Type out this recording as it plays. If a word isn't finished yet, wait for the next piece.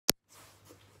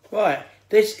Right,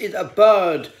 this is a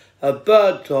bird. A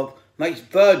bird clock makes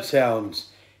bird sounds.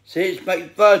 See, it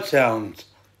makes bird sounds.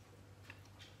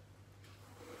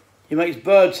 It makes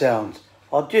bird sounds.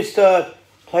 I'll just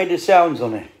play the sounds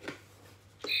on it.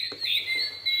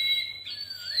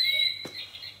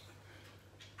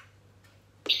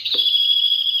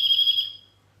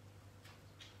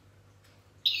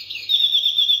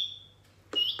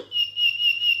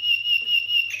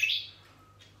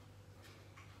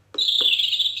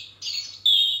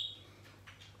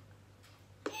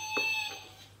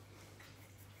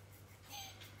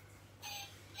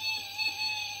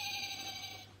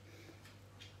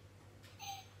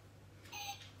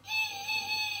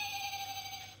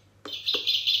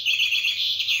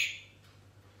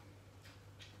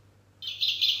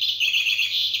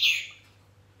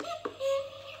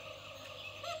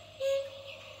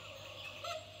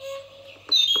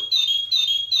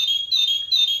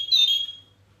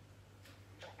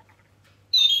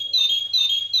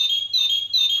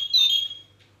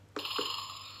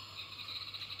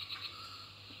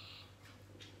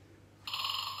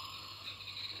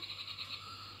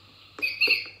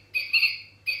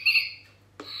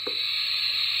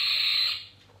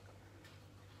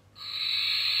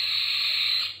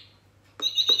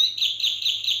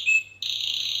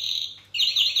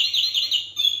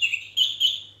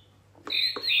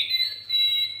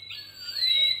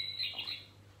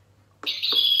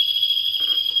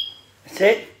 That's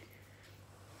it.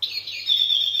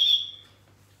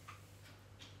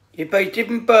 You play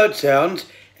different bird sounds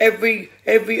every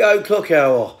o'clock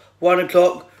hour. 1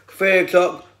 o'clock, 3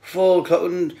 o'clock, 4 o'clock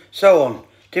and so on.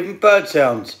 Different bird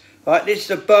sounds. Right, this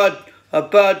is a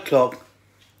bird clock.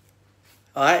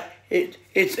 Right,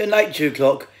 it's a nature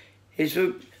clock. It's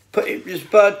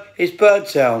bird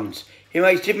sounds. It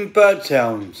makes different bird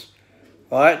sounds.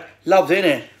 Right, lovely,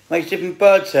 innit? Makes different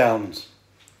bird sounds.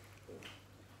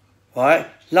 Right,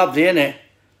 lovely, innit?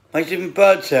 Makes different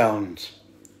bird sounds.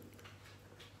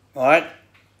 Right,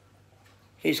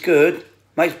 it's good.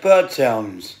 Makes bird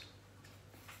sounds.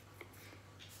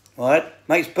 Right,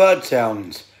 makes bird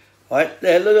sounds. Right,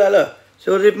 there, look.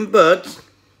 See all the different birds?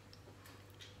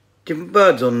 Different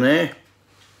birds on there.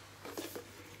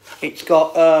 It's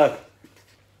got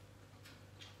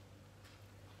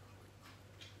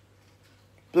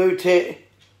blue tit,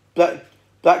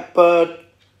 blackbird,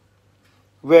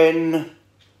 wren,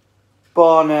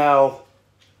 barn owl,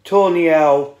 tawny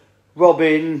owl,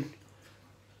 robin,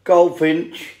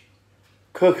 goldfinch,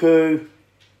 cuckoo,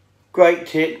 great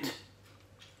tit,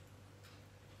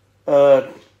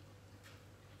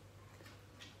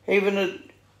 even a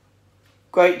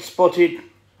great spotted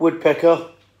woodpecker,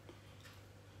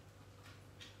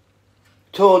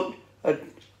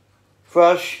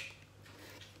 thrush.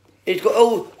 It's got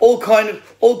all kind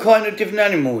of different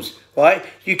animals, right?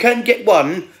 You can get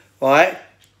one, right?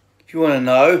 If you want to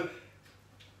know,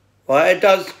 right? It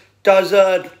does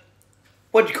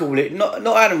what do you call it? Not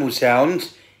animal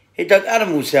sounds. It does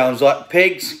animal sounds like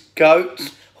pigs,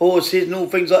 goats, horses, and all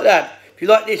things like that. If you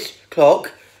like this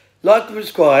clock, like and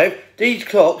subscribe. These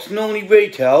clocks normally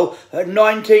retail at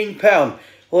 £19,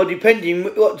 or depending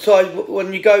what size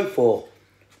one you go for.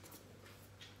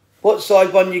 What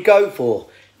size one you go for?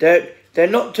 They're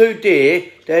not too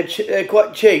dear. They're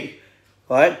quite cheap,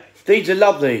 right? These are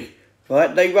lovely,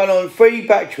 right? They run on 3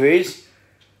 batteries,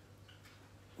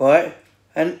 right?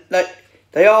 And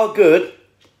they are good.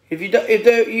 If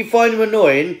you find them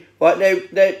annoying, right?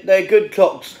 They're good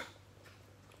clocks,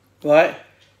 right?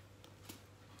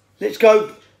 Let's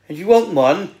go. If you want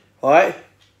one, right?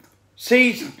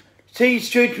 See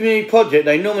Street Community Project.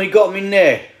 They normally got them in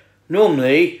there.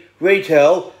 Normally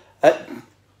retail at.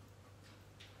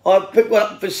 I picked one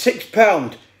up for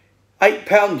 £6,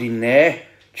 £8 in there.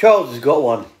 Charles has got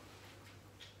one.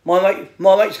 My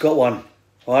mate's got one,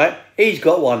 right? He's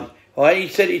got one, right? He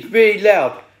said it's really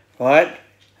loud, right?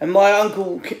 And my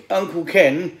uncle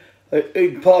Ken,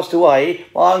 who passed away,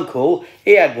 my uncle,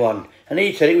 he had one, and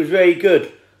he said it was very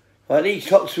good. Right? These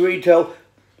clocks retail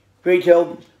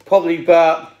probably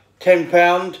about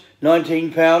 £10,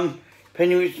 £19,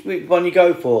 depending which one you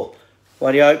go for.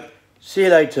 Rightio. See you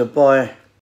later. Bye.